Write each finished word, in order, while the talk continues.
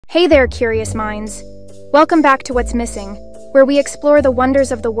Hey there, curious minds. Welcome back to What's Missing, where we explore the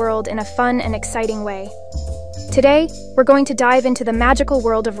wonders of the world in a fun and exciting way. Today, we're going to dive into the magical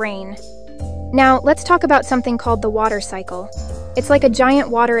world of rain. Now, let's talk about something called the water cycle. It's like a giant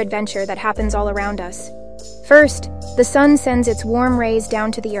water adventure that happens all around us. First, the sun sends its warm rays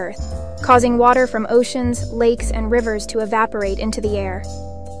down to the earth, causing water from oceans, lakes, and rivers to evaporate into the air.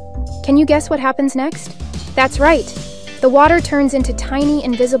 Can you guess what happens next? That's right! The water turns into tiny,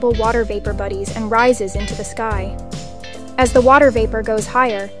 invisible water vapor buddies and rises into the sky. As the water vapor goes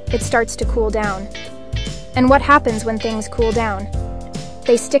higher, it starts to cool down. And what happens when things cool down?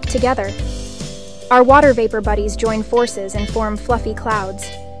 They stick together. Our water vapor buddies join forces and form fluffy clouds.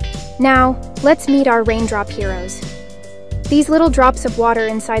 Now, let's meet our raindrop heroes. These little drops of water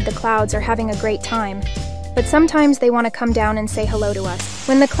inside the clouds are having a great time, but sometimes they want to come down and say hello to us.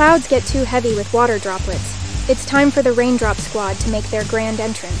 When the clouds get too heavy with water droplets, it's time for the raindrop squad to make their grand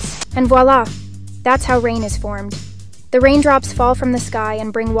entrance. And voila! That's how rain is formed. The raindrops fall from the sky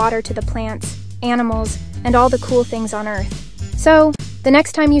and bring water to the plants, animals, and all the cool things on Earth. So, the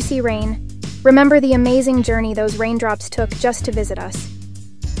next time you see rain, remember the amazing journey those raindrops took just to visit us.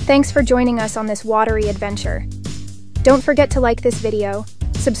 Thanks for joining us on this watery adventure. Don't forget to like this video,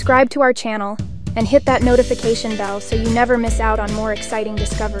 subscribe to our channel, and hit that notification bell so you never miss out on more exciting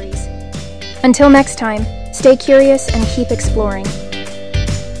discoveries. Until next time, stay curious and keep exploring.